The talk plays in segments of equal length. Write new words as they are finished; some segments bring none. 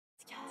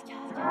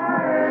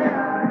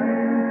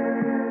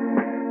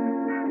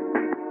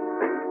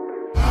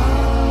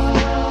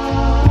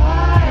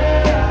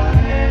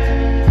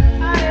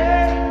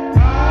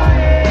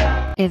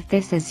If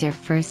this is your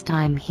first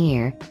time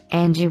here,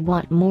 and you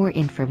want more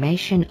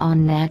information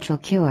on natural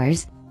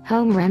cures,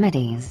 home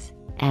remedies,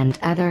 and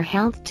other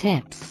health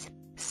tips,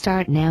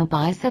 start now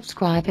by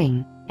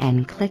subscribing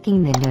and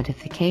clicking the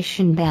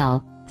notification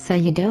bell so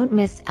you don't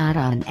miss out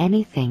on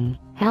anything.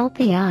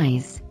 Healthy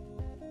eyes.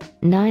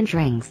 9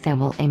 drinks that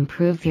will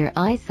improve your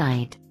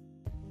eyesight.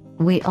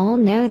 We all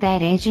know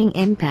that aging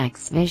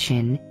impacts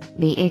vision,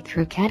 be it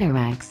through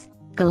cataracts,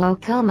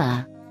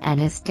 glaucoma, and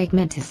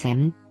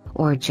astigmatism,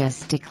 or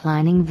just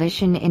declining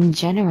vision in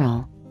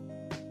general.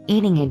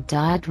 Eating a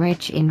diet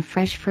rich in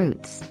fresh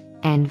fruits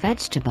and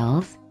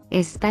vegetables,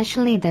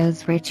 especially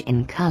those rich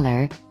in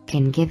color,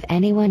 can give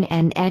anyone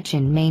an edge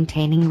in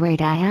maintaining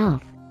great eye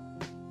health.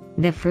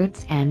 The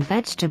fruits and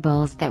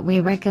vegetables that we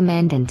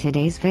recommend in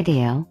today's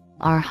video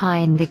are high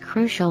in the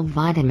crucial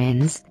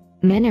vitamins,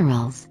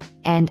 minerals,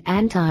 and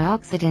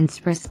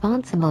antioxidants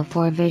responsible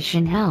for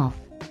vision health.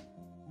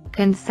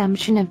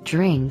 Consumption of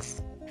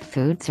drinks,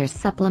 foods or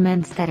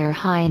supplements that are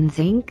high in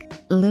zinc,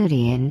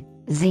 lutein,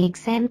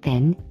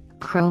 zeaxanthin,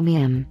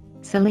 chromium,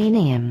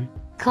 selenium,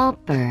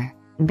 copper,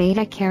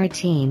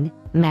 beta-carotene,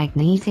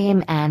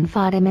 magnesium and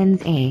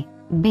vitamins A,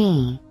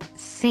 B,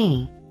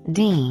 C,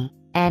 D,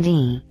 and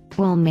E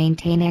will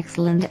maintain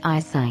excellent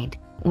eyesight,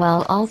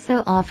 while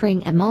also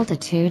offering a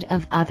multitude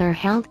of other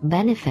health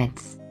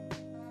benefits.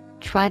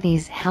 Try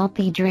these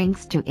healthy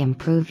drinks to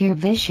improve your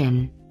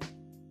vision.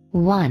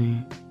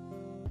 1.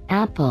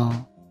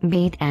 Apple,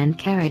 beet and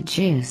carrot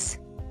juice.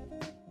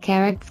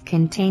 Carrots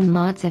contain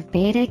lots of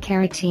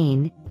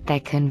beta-carotene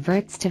that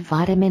converts to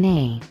vitamin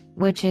A,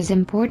 which is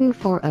important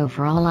for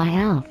overall eye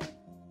health.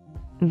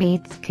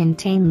 Beets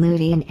contain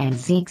lutein and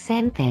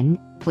zeaxanthin,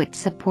 which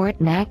support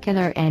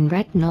macular and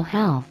retinal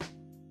health.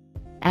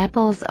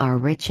 Apples are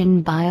rich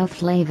in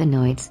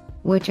bioflavonoids,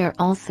 which are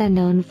also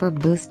known for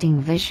boosting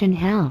vision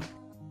health.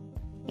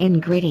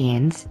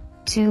 Ingredients: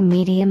 2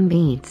 medium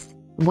beets,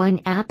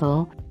 1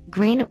 apple,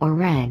 green or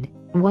red,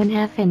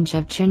 1/2 inch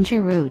of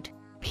ginger root,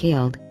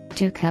 peeled,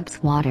 2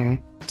 cups water,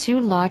 2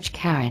 large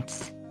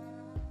carrots.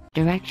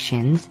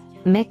 Directions: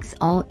 mix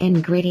all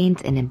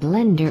ingredients in a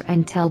blender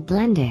until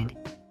blended.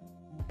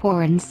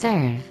 Pour and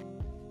serve.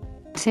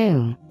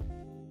 2.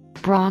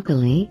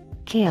 Broccoli,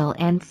 kale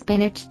and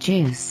spinach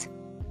juice.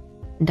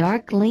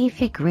 Dark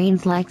leafy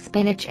greens like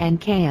spinach and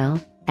kale,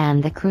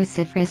 and the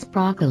cruciferous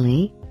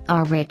broccoli,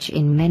 are rich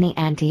in many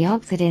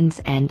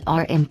antioxidants and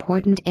are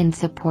important in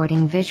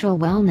supporting visual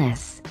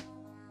wellness.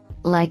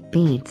 Like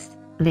beets,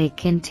 they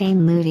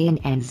contain lutein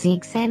and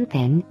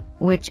zeaxanthin,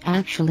 which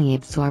actually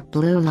absorb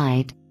blue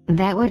light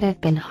that would have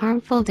been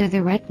harmful to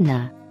the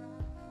retina.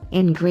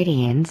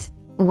 Ingredients: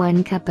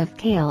 1 cup of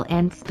kale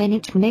and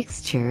spinach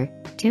mixture,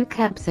 2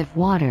 cups of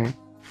water,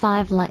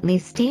 5 lightly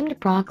steamed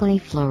broccoli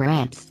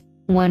florets,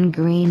 1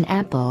 green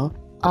apple,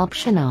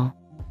 optional.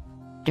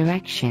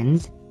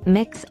 Directions: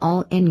 mix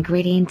all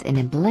ingredients in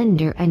a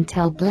blender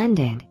until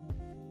blended.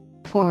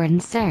 Pour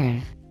and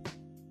serve.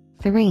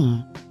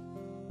 3.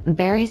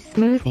 Berry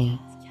smoothie.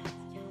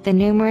 The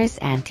numerous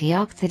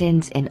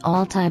antioxidants in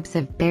all types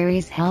of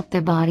berries help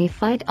the body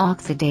fight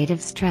oxidative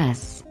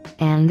stress,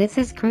 and this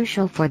is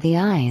crucial for the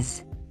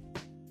eyes.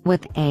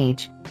 With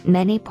age,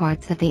 many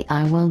parts of the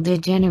eye will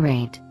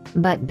degenerate,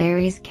 but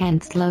berries can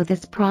slow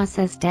this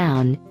process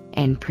down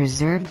and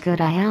preserve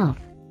good eye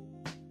health.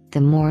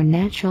 The more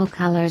natural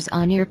colors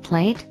on your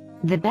plate,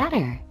 the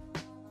better.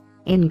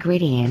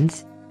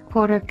 Ingredients: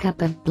 1/4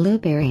 cup of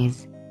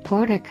blueberries,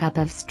 1/4 cup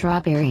of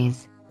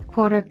strawberries,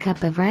 1/4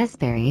 cup of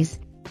raspberries,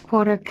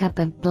 1/4 cup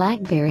of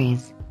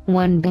blackberries,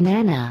 1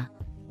 banana.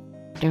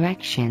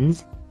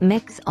 Directions: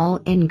 mix all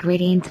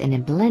ingredients in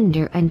a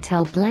blender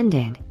until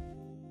blended.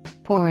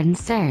 Pour and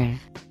serve.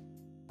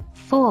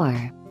 4.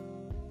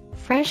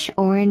 Fresh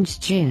orange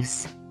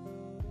juice.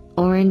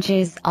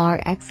 Oranges are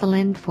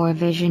excellent for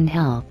vision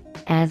health,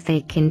 as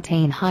they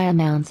contain high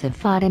amounts of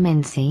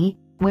vitamin C,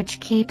 which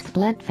keeps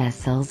blood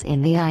vessels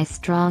in the eye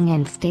strong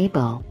and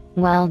stable,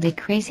 while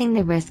decreasing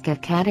the risk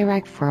of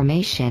cataract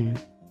formation.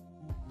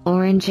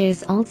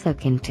 Oranges also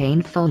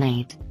contain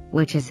folate,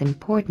 which is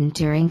important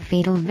during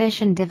fetal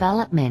vision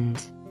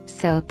development,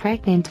 so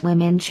pregnant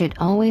women should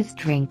always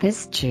drink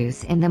this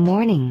juice in the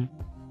morning.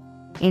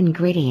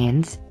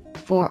 Ingredients: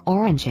 4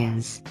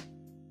 oranges.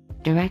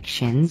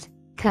 Directions: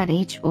 cut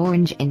each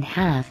orange in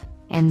half,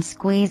 and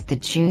squeeze the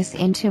juice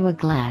into a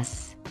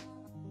glass.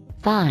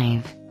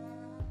 5.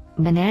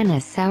 Banana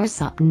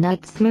soursop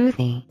nut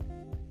smoothie.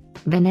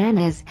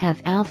 Bananas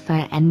have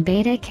alpha and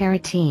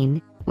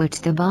beta-carotene,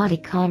 which the body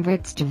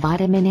converts to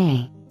vitamin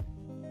A.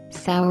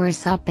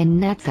 Soursop and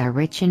nuts are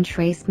rich in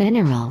trace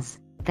minerals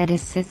that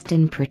assist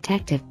in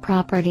protective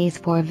properties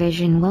for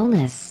vision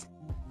wellness.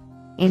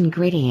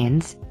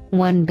 Ingredients: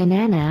 1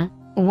 banana,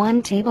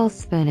 1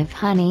 tablespoon of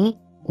honey,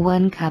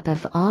 1 cup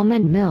of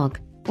almond milk,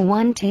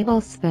 1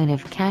 tablespoon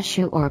of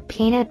cashew or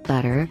peanut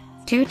butter,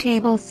 2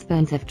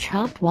 tablespoons of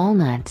chopped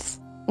walnuts,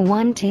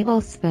 1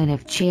 tablespoon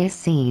of chia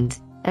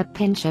seeds, a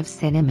pinch of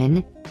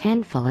cinnamon,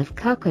 handful of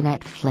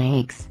coconut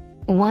flakes,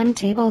 1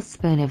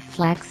 tablespoon of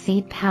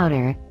flaxseed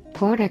powder,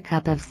 1/4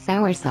 cup of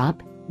soursop,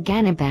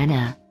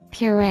 ganabana,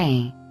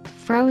 Puree,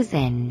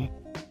 frozen.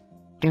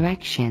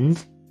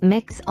 Directions: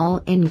 mix all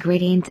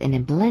ingredients in a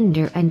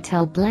blender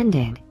until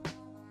blended.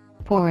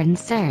 Pour and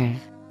serve.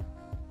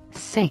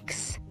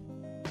 6.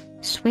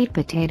 Sweet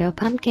potato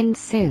pumpkin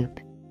soup.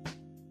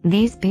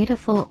 These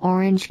beautiful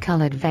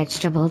orange-colored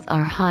vegetables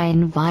are high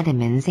in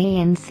vitamins A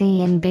and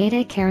C and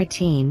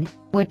beta-carotene,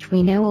 which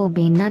we know will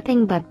be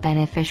nothing but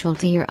beneficial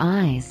to your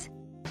eyes.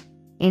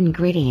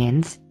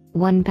 Ingredients: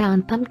 1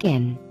 pound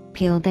pumpkin,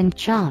 peeled and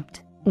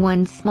chopped,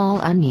 1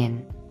 small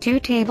onion, 2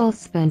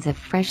 tablespoons of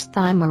fresh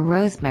thyme or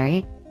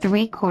rosemary,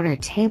 3/4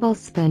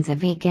 tablespoons of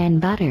vegan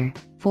butter,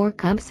 4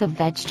 cups of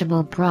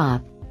vegetable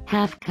broth,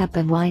 half cup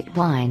of white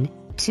wine,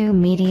 2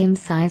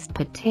 medium-sized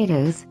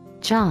potatoes,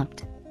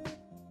 chopped.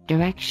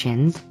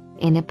 Directions: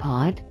 in a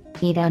pot,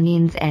 heat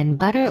onions and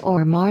butter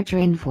or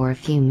margarine for a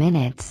few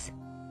minutes.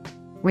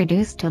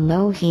 Reduce to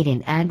low heat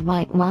and add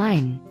white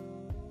wine.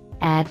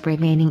 Add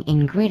remaining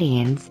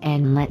ingredients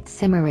and let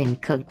simmer and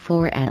cook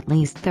for at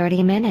least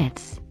 30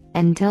 minutes,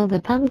 until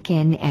the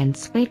pumpkin and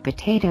sweet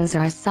potatoes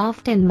are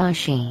soft and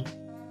mushy.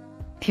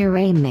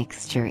 Puree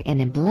mixture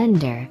in a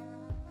blender.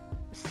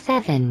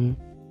 7.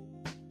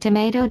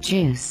 Tomato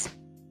juice.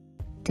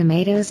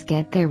 Tomatoes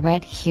get their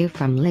red hue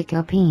from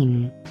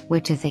lycopene,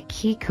 which is a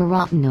key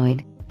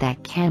carotenoid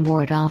that can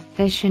ward off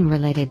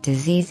vision-related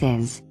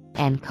diseases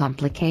and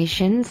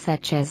complications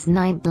such as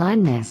night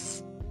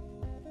blindness.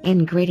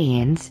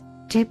 Ingredients: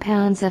 2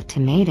 pounds of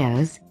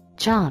tomatoes,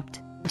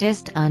 chopped,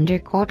 just under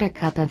 1/4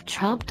 cup of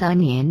chopped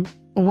onion,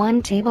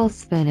 1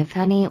 tablespoon of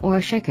honey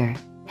or sugar,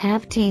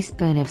 half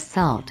teaspoon of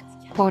salt,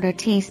 1/4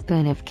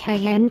 teaspoon of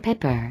cayenne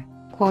pepper,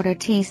 1/4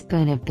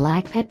 teaspoon of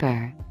black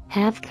pepper,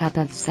 half cup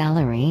of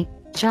celery,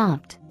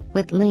 chopped,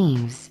 with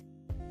leaves.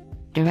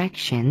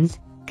 Directions: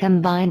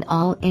 combine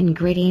all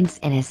ingredients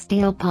in a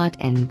steel pot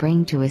and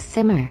bring to a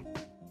simmer.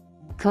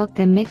 Cook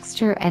the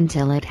mixture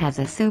until it has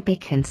a soupy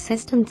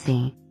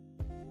consistency.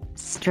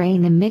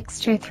 Strain the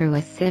mixture through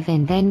a sieve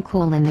and then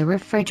cool in the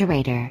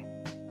refrigerator.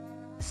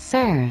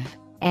 Serve,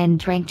 and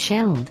drink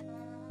chilled.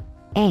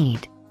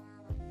 8.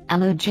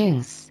 Aloe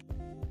juice.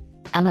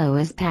 Aloe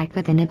is packed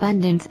with an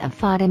abundance of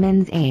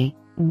vitamins A,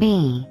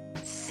 B,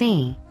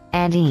 C,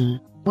 and E,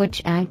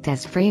 which act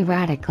as free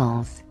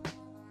radicals.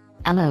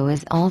 Aloe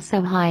is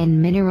also high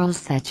in minerals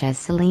such as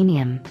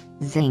selenium,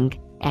 zinc,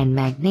 and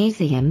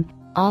magnesium,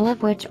 all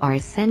of which are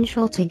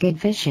essential to good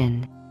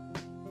vision.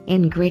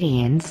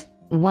 Ingredients: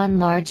 1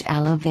 large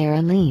aloe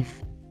vera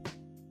leaf.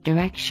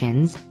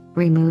 Directions: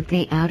 remove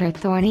the outer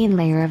thorny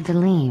layer of the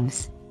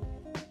leaves.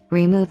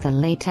 Remove the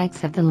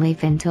latex of the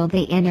leaf until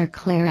the inner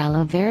clear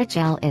aloe vera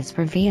gel is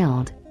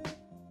revealed.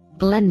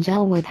 Blend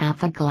gel with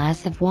half a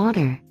glass of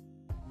water.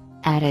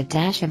 Add a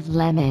dash of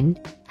lemon,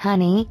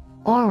 honey,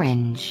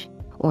 orange,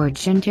 or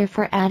ginger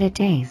for added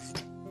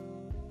taste.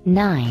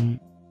 9.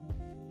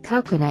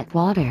 Coconut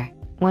water.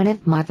 One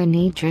of Mother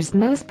Nature's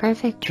most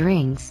perfect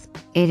drinks,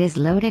 it is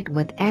loaded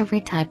with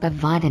every type of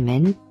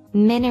vitamin,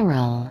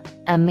 mineral,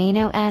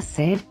 amino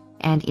acid,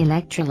 and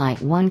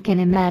electrolyte one can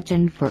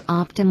imagine for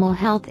optimal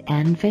health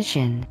and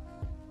vision.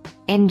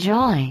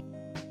 Enjoy!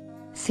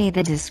 See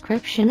the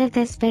description of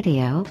this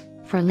video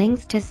for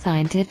links to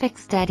scientific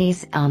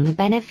studies on the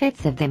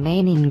benefits of the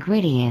main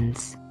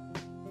ingredients.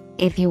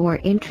 If you are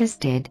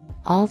interested,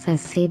 also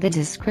see the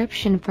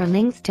description for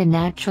links to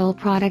natural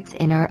products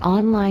in our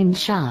online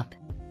shop.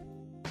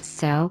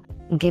 So,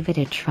 give it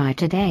a try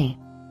today.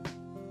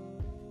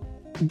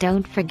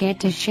 Don't forget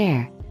to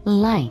share,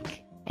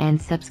 like,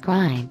 and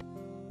subscribe.